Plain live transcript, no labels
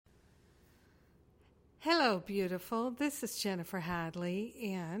Hello, beautiful. This is Jennifer Hadley,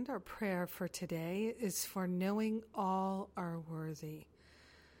 and our prayer for today is for knowing all are worthy.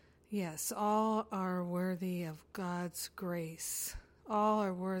 Yes, all are worthy of God's grace. All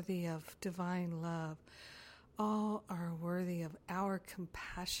are worthy of divine love. All are worthy of our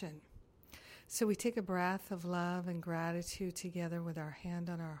compassion. So we take a breath of love and gratitude together with our hand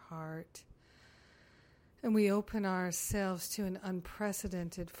on our heart. And we open ourselves to an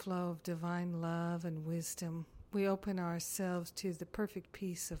unprecedented flow of divine love and wisdom. We open ourselves to the perfect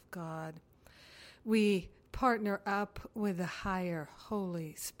peace of God. We partner up with the higher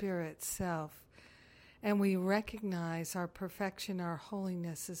Holy Spirit self. And we recognize our perfection, our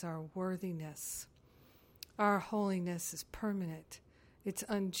holiness is our worthiness. Our holiness is permanent. It's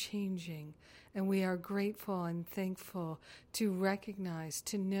unchanging, and we are grateful and thankful to recognize,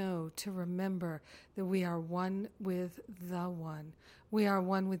 to know, to remember that we are one with the One. We are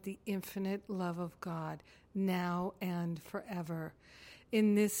one with the infinite love of God, now and forever.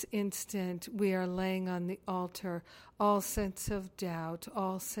 In this instant, we are laying on the altar all sense of doubt,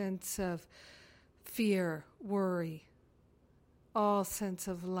 all sense of fear, worry, all sense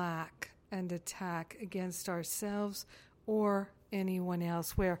of lack and attack against ourselves or anyone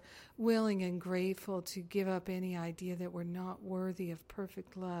else. We're willing and grateful to give up any idea that we're not worthy of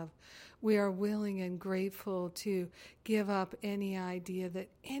perfect love. We are willing and grateful to give up any idea that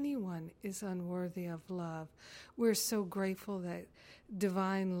anyone is unworthy of love. We're so grateful that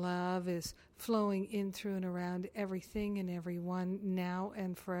divine love is flowing in, through, and around everything and everyone now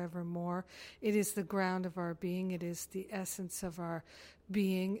and forevermore. It is the ground of our being. It is the essence of our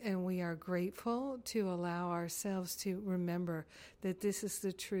being, and we are grateful to allow ourselves to remember that this is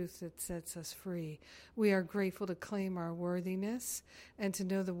the truth that sets us free. We are grateful to claim our worthiness and to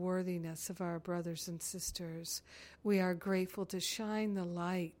know the worthiness of our brothers and sisters. We are grateful to shine the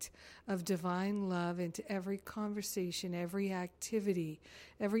light of divine love into every conversation, every activity,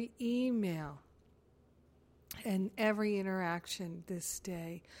 every email, and every interaction this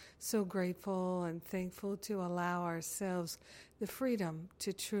day. So grateful and thankful to allow ourselves the freedom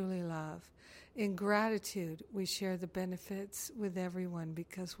to truly love. In gratitude, we share the benefits with everyone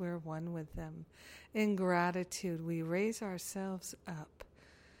because we're one with them. In gratitude, we raise ourselves up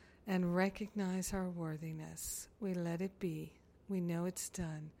and recognize our worthiness. We let it be. We know it's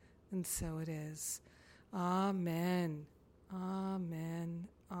done, and so it is. Amen. Amen.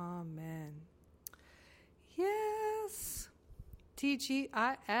 Amen. Yes.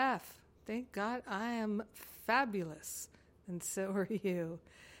 TGIF. Thank God I am fabulous. And so are you.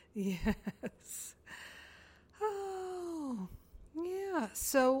 Yes. Oh, yeah.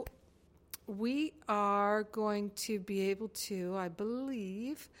 So we are going to be able to, I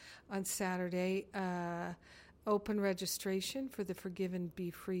believe, on Saturday, open registration for the Forgive and Be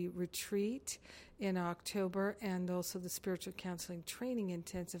Free retreat in October, and also the Spiritual Counseling Training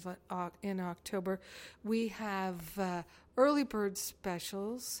Intensive in October. We have early bird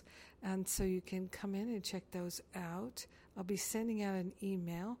specials, and so you can come in and check those out. I'll be sending out an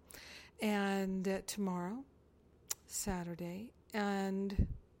email and tomorrow, Saturday, and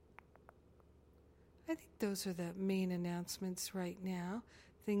I think those are the main announcements right now,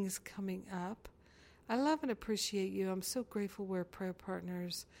 things coming up. I love and appreciate you. I'm so grateful we're prayer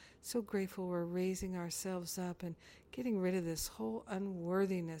partners, so grateful we're raising ourselves up and getting rid of this whole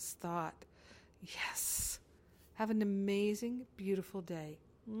unworthiness thought. Yes. Have an amazing, beautiful day.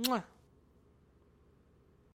 Mwah.